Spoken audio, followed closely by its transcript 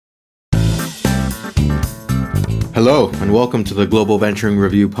Hello, and welcome to the Global Venturing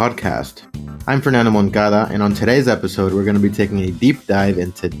Review podcast. I'm Fernando Moncada, and on today's episode, we're going to be taking a deep dive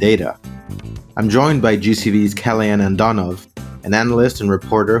into data. I'm joined by GCV's Kellyanne Andonov, an analyst and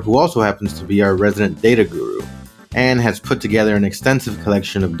reporter who also happens to be our resident data guru, and has put together an extensive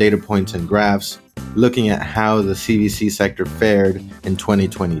collection of data points and graphs looking at how the CVC sector fared in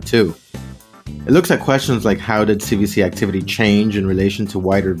 2022. It looks at questions like how did CVC activity change in relation to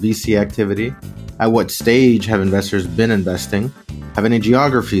wider VC activity? At what stage have investors been investing? Have any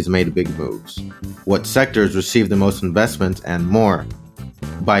geographies made big moves? What sectors received the most investment, and more?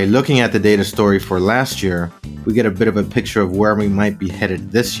 By looking at the data story for last year, we get a bit of a picture of where we might be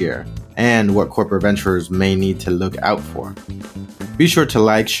headed this year and what corporate venturers may need to look out for. Be sure to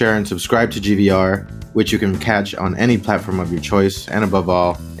like, share, and subscribe to GVR, which you can catch on any platform of your choice, and above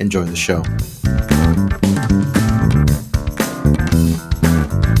all, enjoy the show.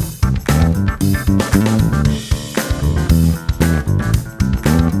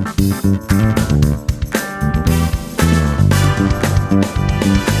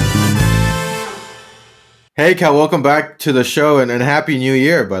 Hey, Cal, welcome back to the show and Happy New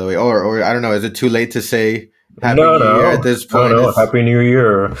Year, by the way. Or I don't know, is it too late to say Happy New Year at this point? No, Happy New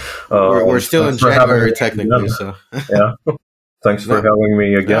Year. We're still in January, technically. So yeah. Thanks for having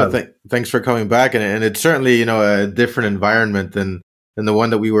me again. Thanks for coming back. And it's certainly, a different environment than the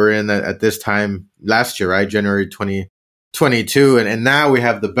one that we were in at this time last year, right? January 2022. And now we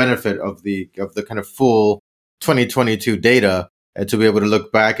have the benefit of the kind of full 2022 data. To be able to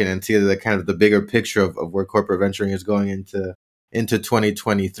look back and see the kind of the bigger picture of where corporate venturing is going into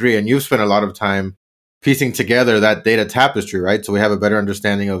 2023. And you've spent a lot of time piecing together that data tapestry, right? So we have a better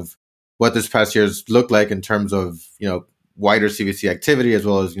understanding of what this past year's looked like in terms of, wider CVC activity, as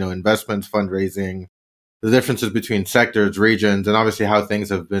well as, investments, fundraising, the differences between sectors, regions, and obviously how things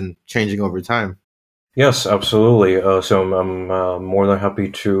have been changing over time. Yes, absolutely. So I'm more than happy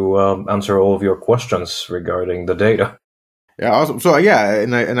to answer all of your questions regarding the data. Yeah, awesome. So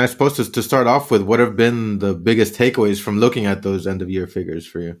and I suppose to start off with, what have been the biggest takeaways from looking at those end of year figures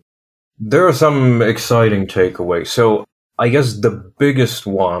for you? There are some exciting takeaways. So I guess the biggest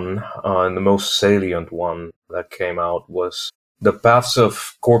one and the most salient one that came out was the paths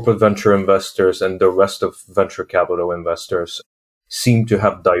of corporate venture investors and the rest of venture capital investors seem to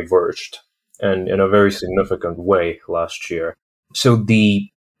have diverged, and in a very significant way last year. So the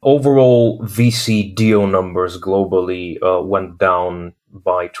overall VC deal numbers globally went down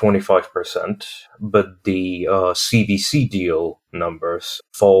by 25%, but the CVC deal numbers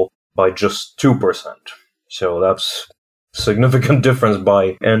fall by just 2%. So that's a significant difference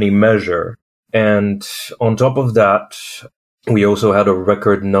by any measure. And on top of that, we also had a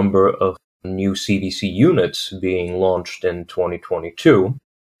record number of new CVC units being launched in 2022,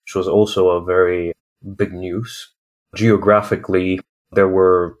 which was also a very big news. Geographically, there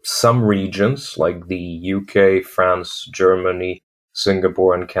were some regions like the UK, France, Germany,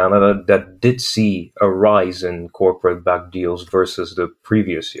 Singapore, and Canada that did see a rise in corporate-backed deals versus the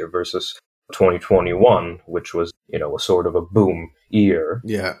previous year, versus 2021, which was, a sort of a boom year.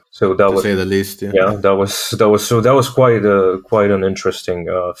 Yeah. So that was, to say the least. Yeah, that was quite an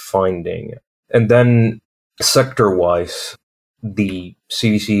interesting finding. And then sector-wise, the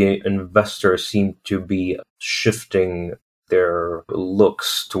CVC investors seem to be shifting their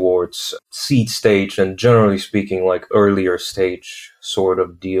looks towards seed stage and, generally speaking, like earlier stage sort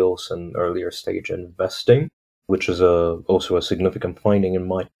of deals and earlier stage investing, which is also a significant finding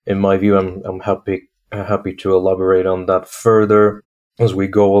in my view. I'm happy to elaborate on that further as we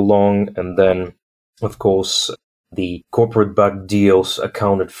go along. And then, of course, the corporate backed deals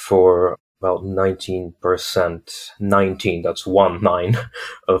accounted for about 19%, that's 19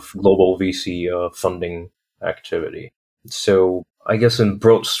 of global VC funding activity. So I guess in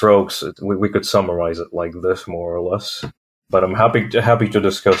broad strokes, we could summarize it like this, more or less. But I'm happy to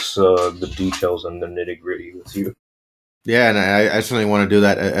discuss the details and the nitty-gritty with you. Yeah, and I certainly want to do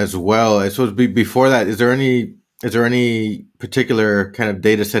that as well. I suppose before that, is there any particular kind of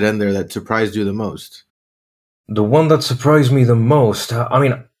data set in there that surprised you the most? The one that surprised me the most,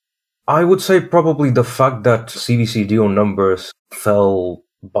 I would say probably the fact that CVC deal numbers fell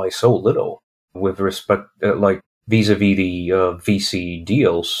by so little with respect, vis-a-vis the VC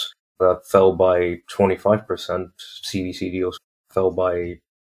deals that fell by 25%, CVC deals fell by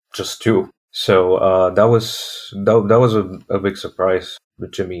just 2%. So that was a big surprise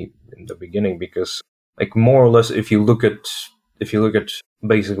to me in the beginning, because more or less if you look at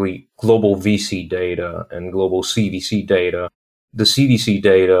basically global VC data and global CVC data, the CVC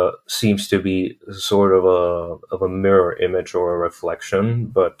data seems to be sort of a mirror image or a reflection,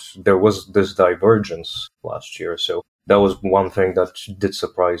 but there was this divergence last year. So that was one thing that did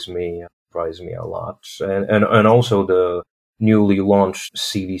surprise me a lot. And also the newly launched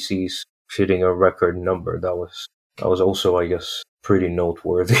CVCs hitting a record number. That was also, I guess, pretty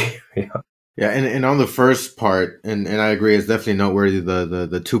noteworthy. Yeah. Yeah, and on the first part, and I agree, it's definitely noteworthy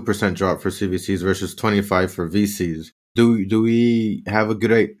the 2% drop for CVCs versus 25 for VCs. Do we have a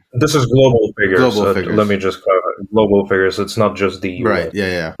good idea? This is global figures. Global figures. Let me just clarify. Global figures. It's not just the US. Right.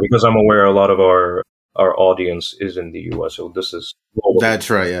 Yeah. Because I'm aware a lot of our audience is in the US, so this is global. That's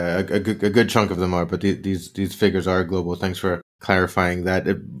right. Yeah, a good chunk of them are, but these figures are global. Thanks for clarifying that.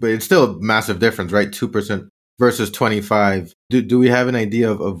 But it's still a massive difference, right? 2% versus 25. Do we have an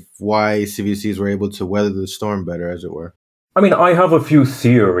idea of why CVCs were able to weather the storm better, as it were? I mean, I have a few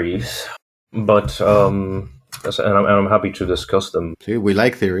theories, but and I'm happy to discuss them. See, we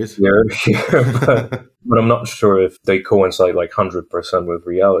like theories. but I'm not sure if they coincide like 100% with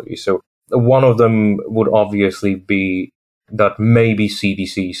reality. So one of them would obviously be that maybe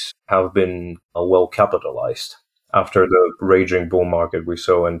CVCs have been well capitalized after the raging bull market we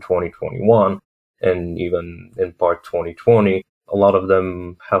saw in 2021 and even in part 2020. A lot of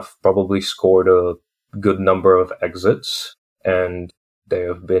them have probably scored a good number of exits, and they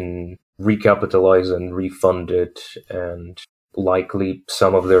have been recapitalized and refunded, and likely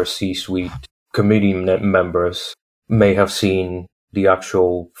some of their C-suite committee members may have seen the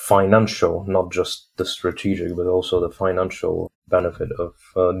actual financial, not just the strategic, but also the financial benefit of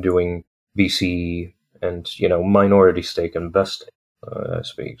doing VC and minority stake investing. I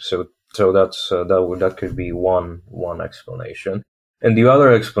speak. So that's that could be one explanation, and the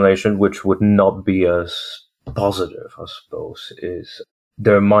other explanation, which would not be as positive, I suppose, is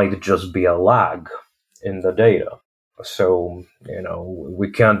there might just be a lag in the data. So we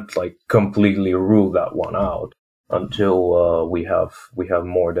can't completely rule that one out until we have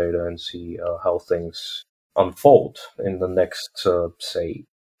more data and see how things unfold in the next say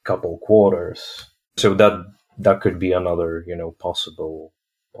couple quarters. So that could be another possible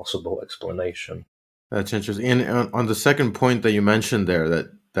explanation. That's interesting. And on the second point that you mentioned there,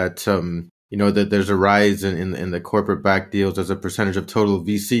 that that there's a rise in the corporate backed deals as a percentage of total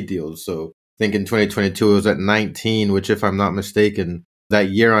VC deals. So I think in 2022 it was at 19, which, if I'm not mistaken, that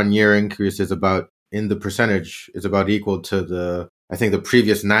year-on-year increase is about, in the percentage, is about equal to the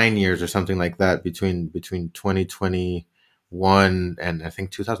previous 9 years or something like that, between 2021 and I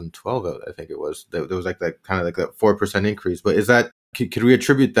think 2012. I think it was there was that kind of that 4% increase. But is that, could we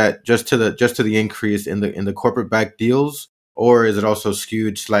attribute that just to the increase in the corporate backed deals, or is it also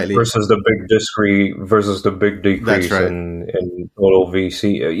skewed slightly versus the big decrease right. in total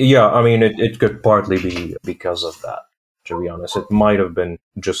VC? Yeah, I mean it could partly be because of that. To be honest, it might have been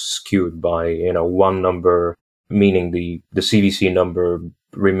just skewed by one number, meaning the CVC number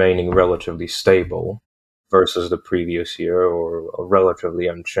remaining relatively stable versus the previous year, or relatively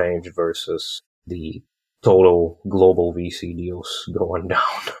unchanged versus the total global VC deals going down.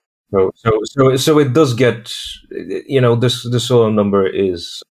 So it does get, this sort of number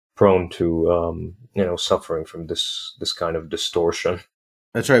is prone to, suffering from this kind of distortion.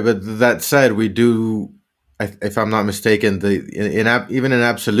 That's right. But that said, we do, if I'm not mistaken, even in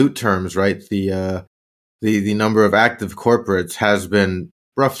absolute terms, right, the number of active corporates has been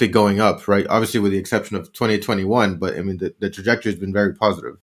roughly going up, right? Obviously, with the exception of 2021, but I mean, the trajectory has been very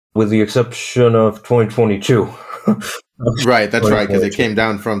positive. With the exception of 2022. Right, that's right, because it came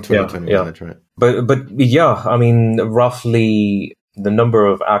down from 2021. Yeah. That's right. But yeah, I mean, roughly the number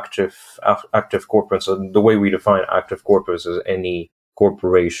of active corporates. And the way we define active corporates is any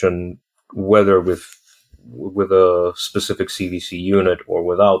corporation, whether with a specific CVC unit or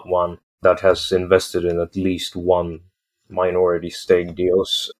without one, that has invested in at least one minority stake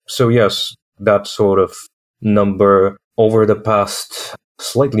deals. So yes, that sort of number over the past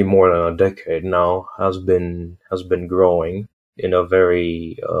slightly more than a decade now has been growing in a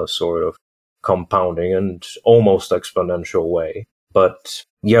very sort of compounding and almost exponential way. But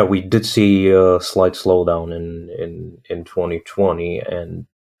yeah, we did see a slight slowdown in 2020, and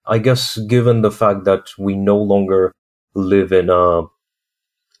I guess given the fact that we no longer live in an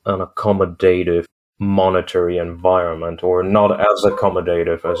accommodative monetary environment, or not as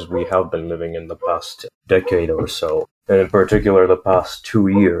accommodative as we have been living in the past decade or so, and in particular the past 2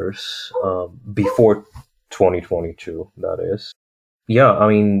 years, before 2022, that is. Yeah, I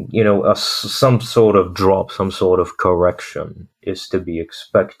mean, some sort of drop, some sort of correction is to be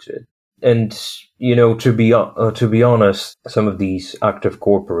expected. And, to be honest, some of these active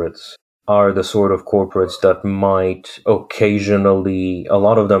corporates, are the sort of corporates that might occasionally, a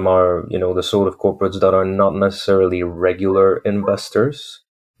lot of them are, the sort of corporates that are not necessarily regular investors,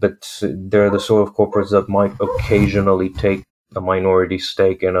 but they're the sort of corporates that might occasionally take a minority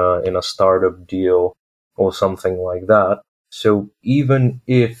stake in a startup deal or something like that. So even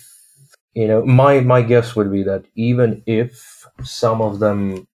if, my guess would be that even if some of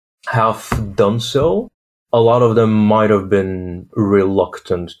them have done so, a lot of them might have been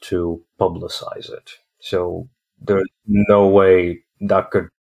reluctant to publicize it. So there's no way that could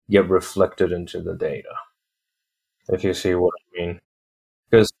get reflected into the data, if you see what I mean.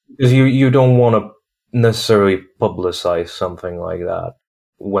 Because you don't want to necessarily publicize something like that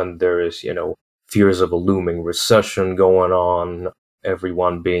when there is, fears of a looming recession going on,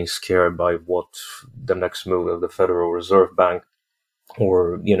 everyone being scared by what the next move of the Federal Reserve Bank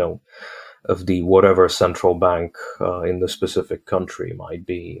or, of the whatever central bank in the specific country might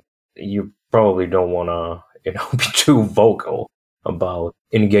be. You probably don't want to, be too vocal about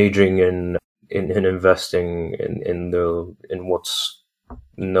engaging in investing in what's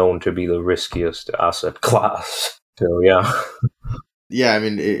known to be the riskiest asset class. So yeah. Yeah, I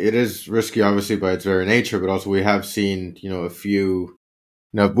mean, it is risky, obviously, by its very nature, but also we have seen, a few,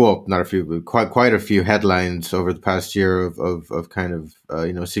 well, not a few, but quite a few headlines over the past year of kind of,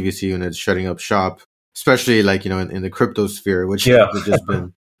 CVC units shutting up shop, especially like, in the crypto sphere, which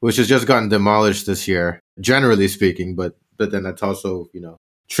has just gotten demolished this year, generally speaking, but then that's also,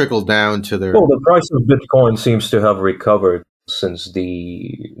 trickled down to their... Well, the price of Bitcoin seems to have recovered since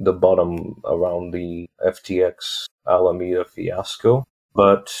the bottom around the FTX Alameda fiasco,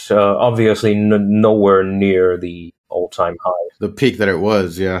 but obviously nowhere near the all-time high, the peak that it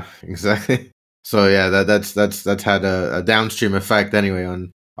was. Yeah, exactly. So yeah, that's had a downstream effect anyway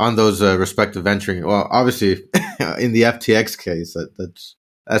on those respective venturing. Well, obviously, in the FTX case,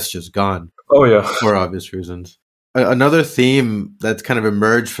 that's just gone. Oh yeah, for obvious reasons. Another theme that's kind of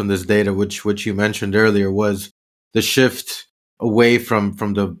emerged from this data, which you mentioned earlier, was the shift away from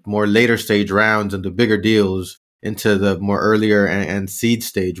the more later stage rounds and the bigger deals into the more earlier and seed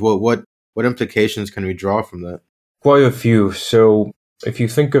stage. What implications can we draw from that? Quite a few. So if you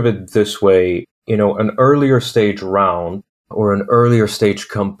think of it this way, an earlier stage round or an earlier stage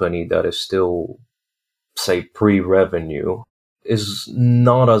company that is still, say, pre-revenue is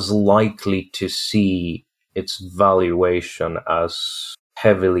not as likely to see its valuation as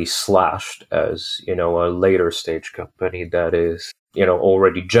heavily slashed as, a later stage company that is,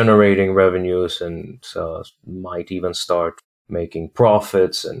 already generating revenues and might even start making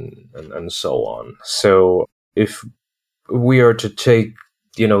profits and so on. So if we are to take,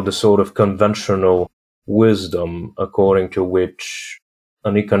 the sort of conventional wisdom according to which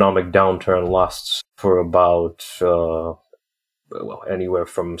an economic downturn lasts for about, anywhere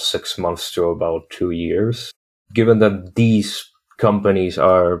from 6 months to about 2 years, given that these companies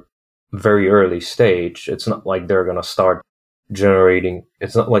are very early stage, it's not like they're going to start generating,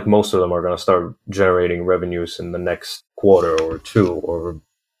 it's not like most of them are going to start generating revenues in the next quarter or two or,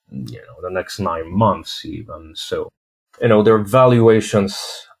 the next 9 months even. So, their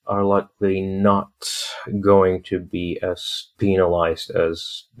valuations are likely not going to be as penalized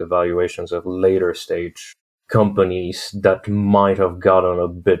as the valuations of later stage companies that might have gotten a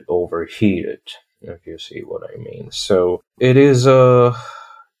bit overheated, if you see what I mean. So it is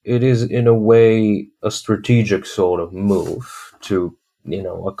in a way a strategic sort of move to,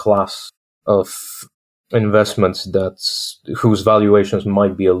 a class of investments whose valuations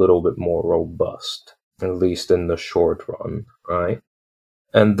might be a little bit more robust, at least in the short run, right?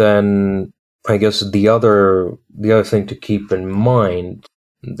 And then I guess the other thing to keep in mind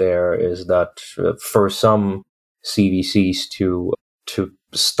there is that for some CVCs to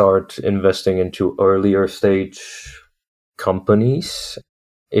start investing into earlier stage companies,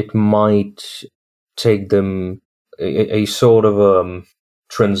 it might take them a sort of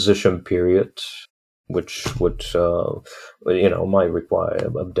transition period, which would might require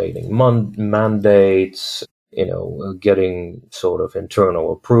updating mandates, getting sort of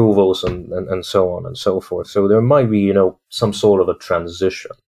internal approvals and so on and so forth. So there might be, some sort of a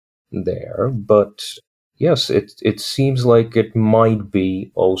transition there. But yes, it seems like it might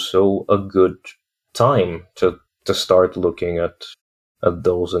be also a good time to start looking at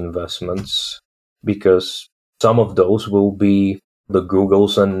those investments, because some of those will be the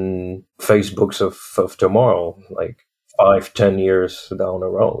Googles and Facebooks of tomorrow, like 5-10 years down the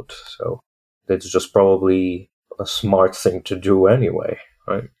road. So it's just probably a smart thing to do anyway,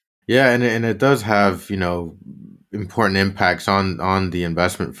 right? Yeah, and it does have, important impacts on the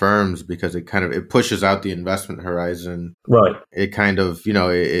investment firms because it pushes out the investment horizon. Right. It kind of,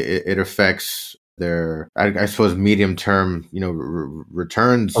 it affects their, I suppose, medium term,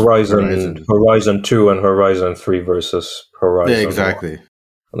 returns. Horizon 2 and Horizon 3 versus Horizon Yeah, exactly.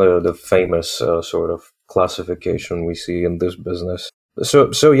 1. The famous sort of classification we see in this business.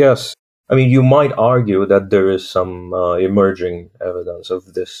 So yes, I mean, you might argue that there is some emerging evidence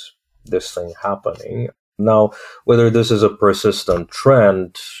of this thing happening. Now, whether this is a persistent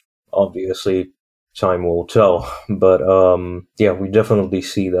trend, obviously, time will tell. But yeah, we definitely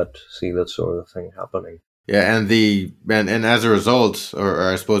see that sort of thing happening. Yeah, and as a result,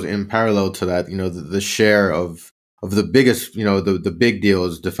 or I suppose in parallel to that, the share of the biggest, the big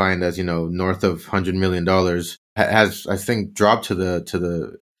deals defined as north of $100 million has, I think, dropped to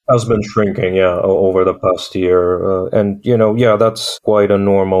the has been shrinking, yeah, over the past year, and yeah, that's quite a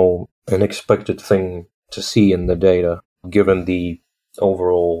normal and expected thing to see in the data, given the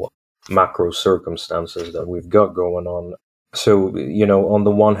overall macro circumstances that we've got going on. So, on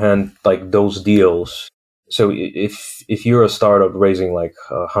the one hand, like those deals. So if you're a startup raising like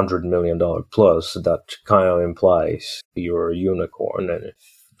 $100 million plus, that kind of implies you're a unicorn, and if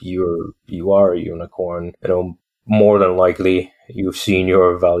you are a unicorn, more than likely you've seen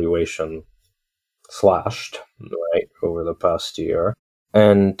your valuation slashed, right, over the past year.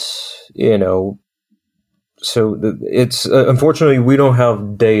 And so it's unfortunately we don't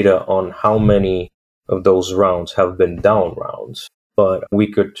have data on how many of those rounds have been down rounds, but we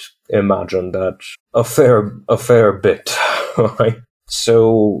could imagine that a fair bit, right?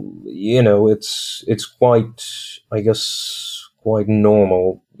 So it's quite, I guess, quite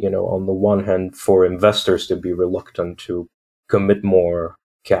normal, on the one hand, for investors to be reluctant to commit more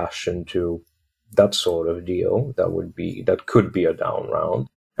cash into that sort of deal. That could be a down round.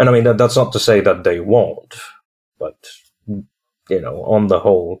 And I mean, that's not to say that they won't, but on the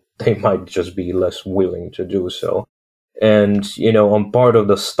whole, they might just be less willing to do so. And, on part of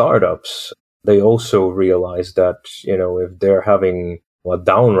the startups, they also realize that, if they're having a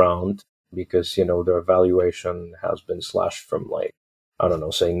down round because, their valuation has been slashed from like, I don't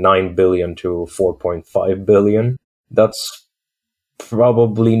know, say 9 billion to 4.5 billion, that's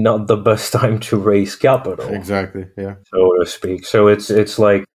probably not the best time to raise capital. Exactly, yeah. So to speak. So it's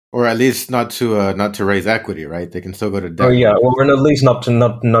like, or at least not to raise equity, right? They can still go to debt. Oh yeah, or at least not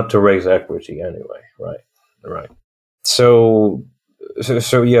to raise equity anyway, right. So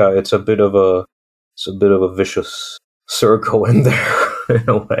yeah, it's a bit of a vicious circle in there in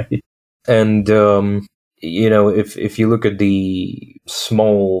a way. And if you look at the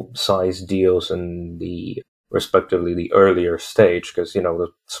small size deals and the respectively the earlier stage, because the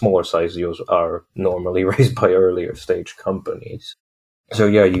smaller size deals are normally raised by earlier stage companies. So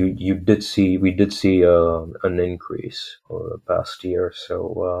yeah, we did see an increase over the past year.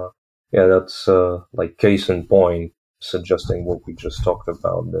 So yeah, that's like case in point, suggesting what we just talked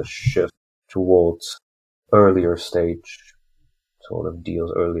about, the shift towards earlier stage sort of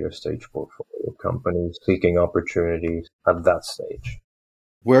deals, earlier stage portfolio companies seeking opportunities at that stage.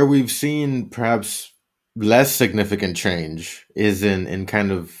 Where we've seen perhaps less significant change is in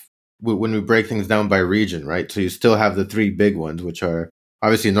kind of when we break things down by region, right? So you still have the three big ones, which are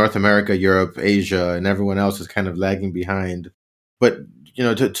obviously North America, Europe, Asia, and everyone else is kind of lagging behind. But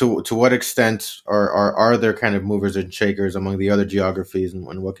to what extent are there kind of movers and shakers among the other geographies,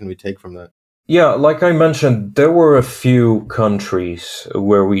 and what can we take from that? Yeah, like I mentioned, there were a few countries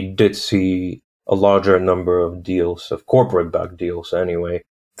where we did see a larger number of deals, of corporate-backed deals anyway,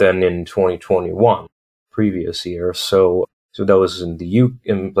 than in 2021, previous year. So that was in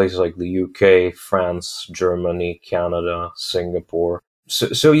in places like the UK, France, Germany, Canada, Singapore.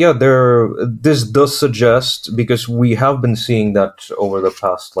 So yeah, this does suggest, because we have been seeing that over the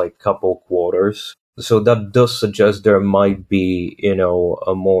past like couple quarters. So that does suggest there might be,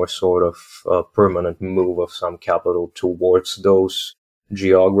 a more sort of permanent move of some capital towards those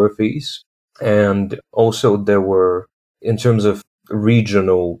geographies. And also there were, in terms of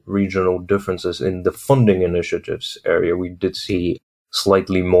regional differences in the funding initiatives area, we did see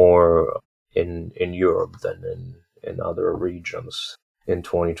slightly more in Europe than in other regions in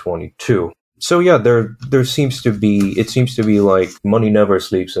 2022. So yeah, there seems to be like money never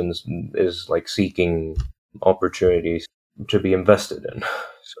sleeps and is like seeking opportunities to be invested in,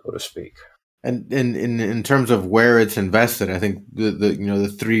 so to speak. And in terms of where it's invested, I think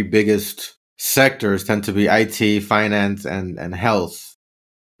the three biggest sectors tend to be IT, finance, and health,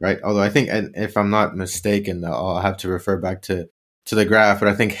 right? Although I think, and if I'm not mistaken, I'll have to refer back to the graph, but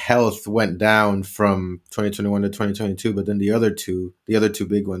I think health went down from 2021 to 2022, but then the other two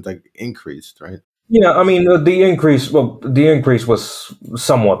big ones like increased, right? Yeah, I mean the increase. Well, the increase was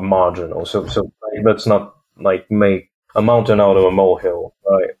somewhat marginal, so let's not like make a mountain out of a molehill,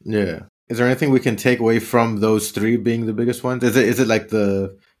 right? Yeah. Is there anything we can take away from those three being the biggest ones? Is it like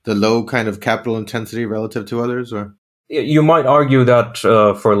the low kind of capital intensity relative to others, or? You might argue that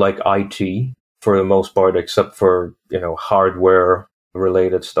for like IT, for the most part, except for hardware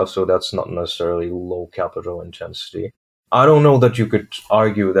related stuff, so that's not necessarily low capital intensity. I don't know that you could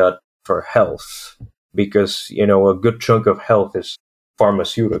argue that for health, because a good chunk of health is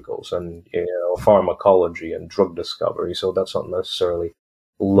pharmaceuticals and pharmacology and drug discovery, so that's not necessarily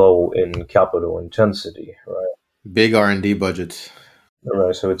low in capital intensity, right? Big R&D budgets.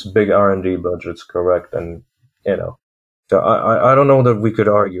 Right, so it's big R&D budgets, correct, and so I don't know that we could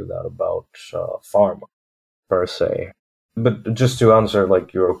argue that about pharma per se. But just to answer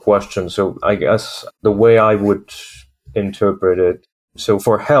like your question, so I guess the way I would interpret it, so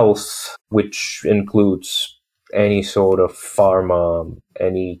for health, which includes any sort of pharma,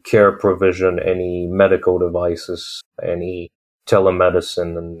 any care provision, any medical devices, any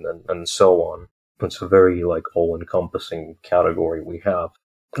telemedicine, and so on. It's a very like all-encompassing category we have.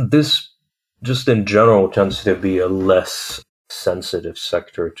 This just in general tends to be a less sensitive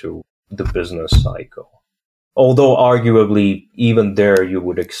sector to the business cycle. Although arguably, even there, you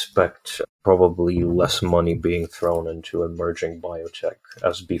would expect probably less money being thrown into emerging biotech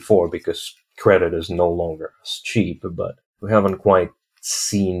as before, because credit is no longer as cheap, but we haven't quite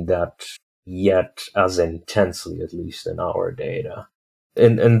seen that yet as intensely, at least in our data.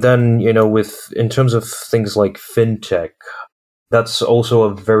 And then, in terms of things like fintech, that's also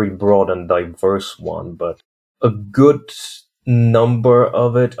a very broad and diverse one, but a good number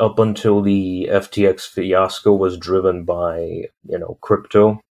of it up until the FTX fiasco was driven by,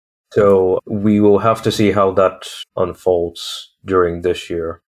 crypto. So we will have to see how that unfolds during this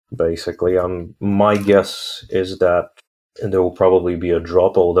year, basically. My guess is that there will probably be a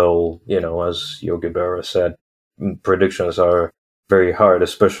drop, although, as Yogi Berra said, predictions are very hard,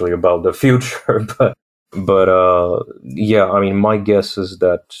 especially about the future, but yeah, I mean, my guess is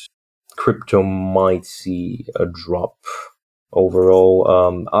that crypto might see a drop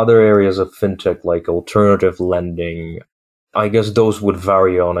overall. Other areas of fintech, like alternative lending, I guess those would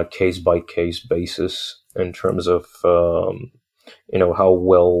vary on a case by case basis in terms of how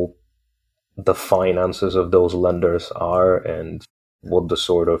well the finances of those lenders are and what the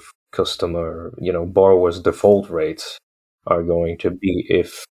sort of customer, borrowers' default rates are going to be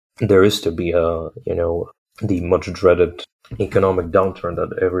if there is to be the much dreaded economic downturn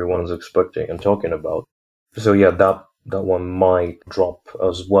that everyone's expecting and talking about. So yeah, that one might drop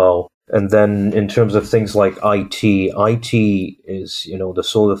as well. And then in terms of things like IT is, the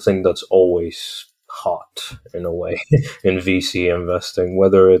sort of thing that's always hot in a way in VC investing,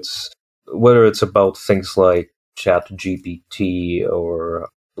 whether it's about things like ChatGPT or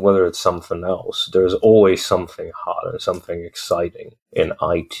whether it's something else. There's always something hot and something exciting in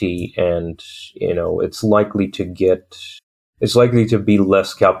IT, and it's likely to be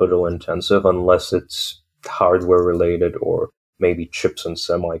less capital intensive unless it's hardware related or maybe chips and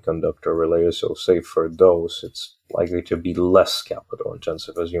semiconductor related. So say for those, it's likely to be less capital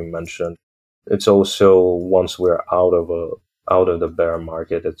intensive, as you mentioned. It's also, once we're out of the bear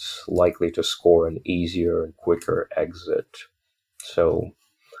market, it's likely to score an easier and quicker exit. So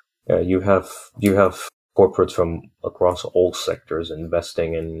you have corporates from across all sectors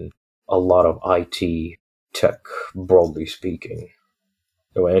investing in a lot of IT tech, broadly speaking.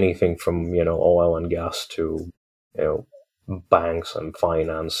 Anything from oil and gas to banks and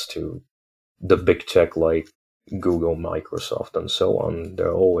finance to the big tech like Google, Microsoft, and so on.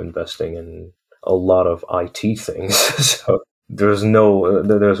 They're all investing in a lot of IT things. So there's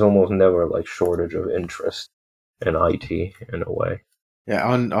almost never like shortage of interest in IT in a way. Yeah,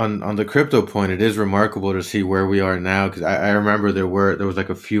 on the crypto point, it is remarkable to see where we are now, because I remember there was like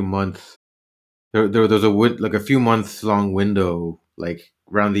a few months there was a few months long window, like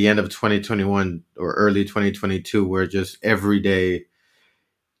around the end of 2021 or early 2022, where just every day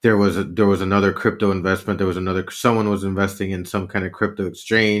there was another crypto investment. Someone was investing in some kind of crypto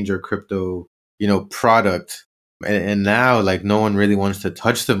exchange or crypto product, and now like no one really wants to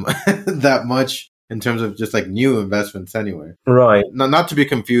touch them that much in terms of just like new investments anyway. Right. Not to be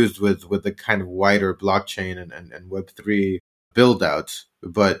confused with the kind of wider blockchain and Web3 build out,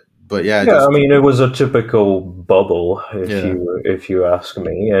 but yeah. Yeah, I mean, it was a typical bubble, if you ask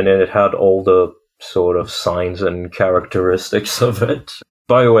me, and it had all the sort of signs and characteristics of it.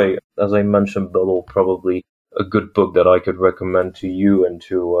 By the way, as I mentioned, Bubble, probably a good book that I could recommend to you and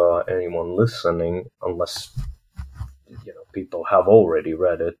to anyone listening, unless people have already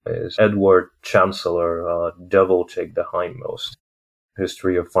read it, is Edward Chancellor, Devil Take the Hindmost,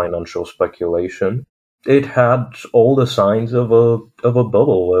 History of Financial Speculation. It had all the signs of a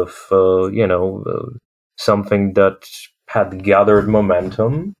bubble, of something that had gathered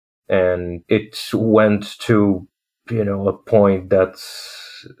momentum, and it went to a point that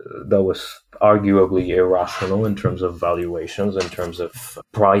was arguably irrational in terms of valuations, in terms of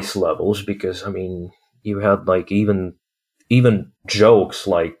price levels, because you had like even jokes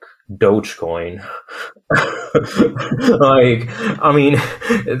like Dogecoin.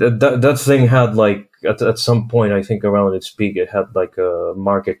 that thing had like at some point, I think around its peak, it had like a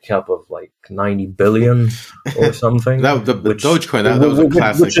market cap of like 90 billion or something. The Dogecoin, that was a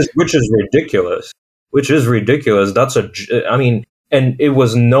classic, which is ridiculous. And it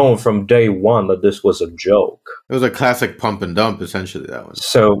was known from day one that this was a joke. It was a classic pump and dump, essentially, that one.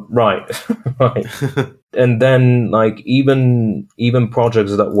 So, right. And then, like, even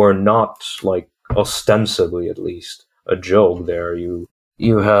projects that were not, like, ostensibly, at least, a joke there, you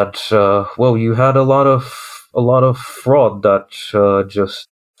had a lot of fraud that just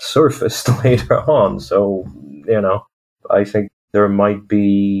surfaced later on. So, I think there might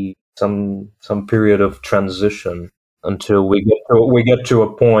be some period of transition until we get to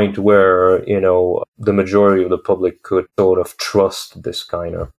a point where the majority of the public could sort of trust this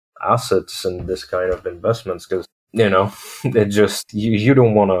kind of assets and this kind of investments, because it just you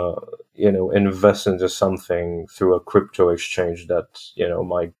don't want to invest into something through a crypto exchange that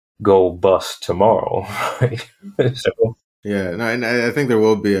might go bust tomorrow, right? So yeah, no, and I think there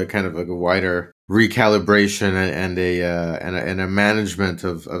will be a kind of like a wider recalibration and a management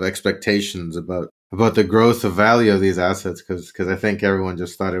of expectations about the growth of value of these assets, because I think everyone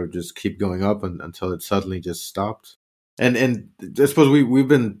just thought it would just keep going up until it suddenly just stopped. And I suppose we've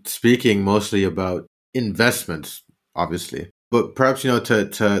been speaking mostly about investments, obviously, but perhaps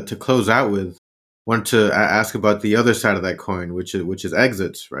to close out with, want to ask about the other side of that coin, which is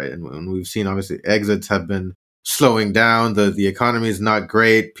exits, right? And we've seen obviously exits have been slowing down. The economy is not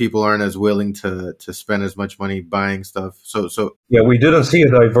great. People aren't as willing to spend as much money buying stuff. So yeah, we didn't see a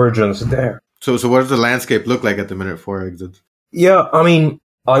divergence there. So what does the landscape look like at the minute for exits? Yeah,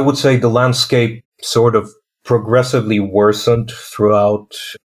 I would say the landscape sort of progressively worsened throughout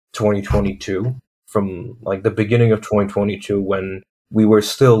 2022, from like the beginning of 2022, when we were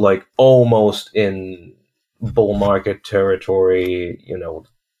still like almost in bull market territory.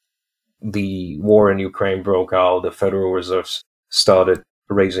 The war in Ukraine broke out, the Federal Reserve started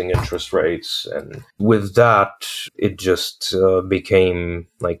raising interest rates, and with that it just became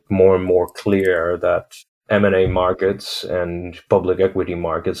like more and more clear that M&A markets and public equity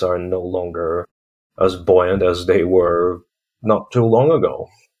markets are no longer as buoyant as they were not too long ago.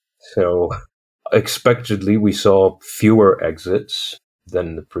 So expectedly we saw fewer exits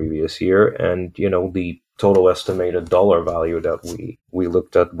than the previous year, and the total estimated dollar value that we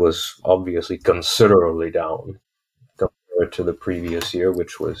looked at was obviously considerably down to the previous year,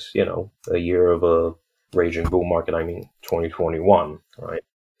 which was, a year of a raging bull market. 2021, right?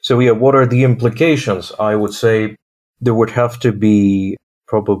 So yeah, what are the implications? I would say there would have to be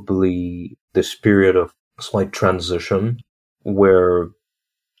probably this period of slight transition where,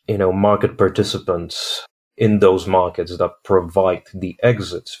 market participants in those markets that provide the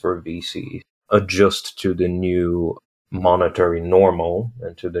exits for VCs adjust to the new monetary normal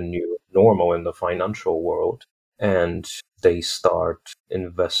and to the new normal in the financial world, and they start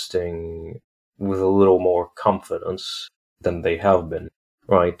investing with a little more confidence than they have been,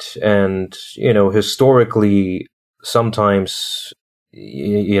 right? And, historically, sometimes,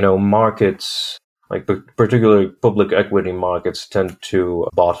 markets, like particularly public equity markets, tend to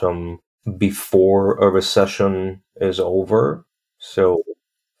bottom before a recession is over. So,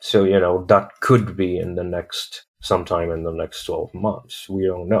 that could be sometime in the next 12 months. We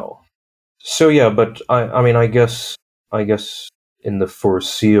don't know. So yeah, but I guess in the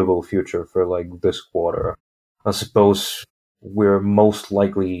foreseeable future, for like this quarter, I suppose we're most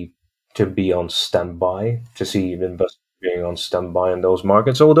likely to be on standby, to see investors being on standby in those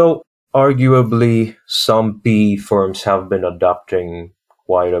markets. Although arguably some PE firms have been adapting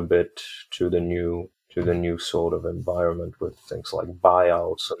quite a bit to the new sort of environment with things like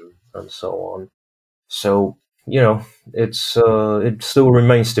buyouts and so on. So it still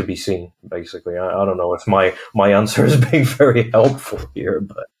remains to be seen, basically. I don't know if my answer is being very helpful here,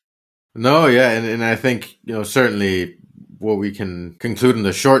 but no, yeah, and I think certainly what we can conclude in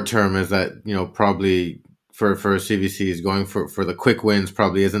the short term is that probably for CVCs going for the quick wins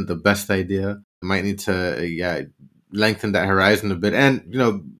probably isn't the best idea. Might need to lengthen that horizon a bit, and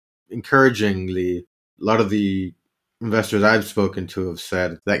encouragingly, a lot of the investors I've spoken to have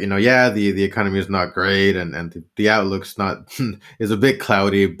said that, yeah, the economy is not great and the outlook's not is a bit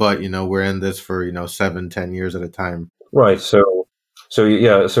cloudy, but we're in this for 7-10 years at a time. Right. So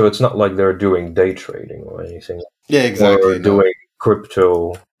yeah. So it's not like they're doing day trading or anything. Yeah, exactly. Or doing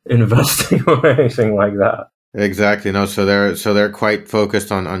crypto investing or anything like that. Exactly. No, so they're quite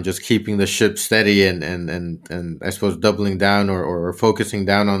focused on just keeping the ship steady and I suppose doubling down or focusing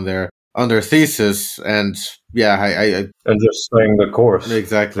down on their thesis. And yeah, I and just staying the course.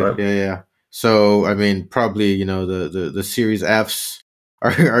 Exactly. Right? Yeah. So I mean, probably the Series Fs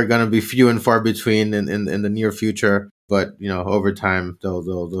are going to be few and far between in the near future, but over time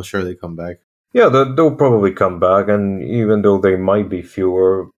they'll surely come back. Yeah, they'll probably come back, and even though they might be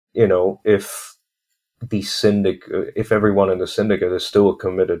fewer, if everyone in the syndicate is still a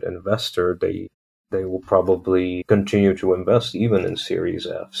committed investor, they will probably continue to invest even in Series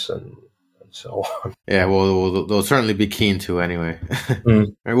Fs and so on. Yeah, well, they'll certainly be keen to anyway. All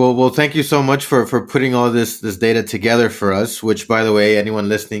right, well, thank you so much for putting all this data together for us, which, by the way, anyone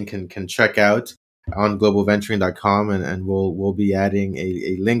listening can check out on globalventuring.com, and we'll be adding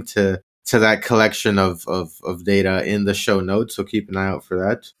a link to that collection of data in the show notes, so keep an eye out for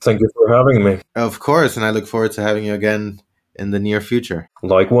that. Thank you for having me. Of course, and I look forward to having you again in the near future.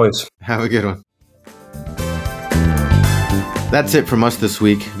 Likewise. Have a good one. That's it from us this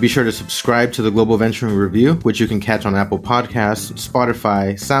week. Be sure to subscribe to the Global Venturing Review, which you can catch on Apple Podcasts,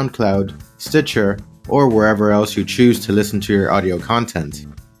 Spotify, SoundCloud, Stitcher, or wherever else you choose to listen to your audio content.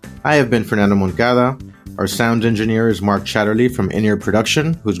 I have been Fernando Moncada. Our sound engineer is Mark Chatterley from In-Ear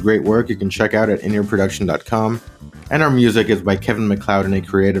Production, whose great work you can check out at inearproduction.com. And our music is by Kevin MacLeod in a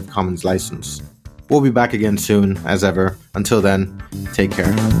Creative Commons license. We'll be back again soon, as ever. Until then, take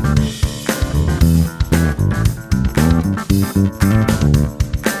care.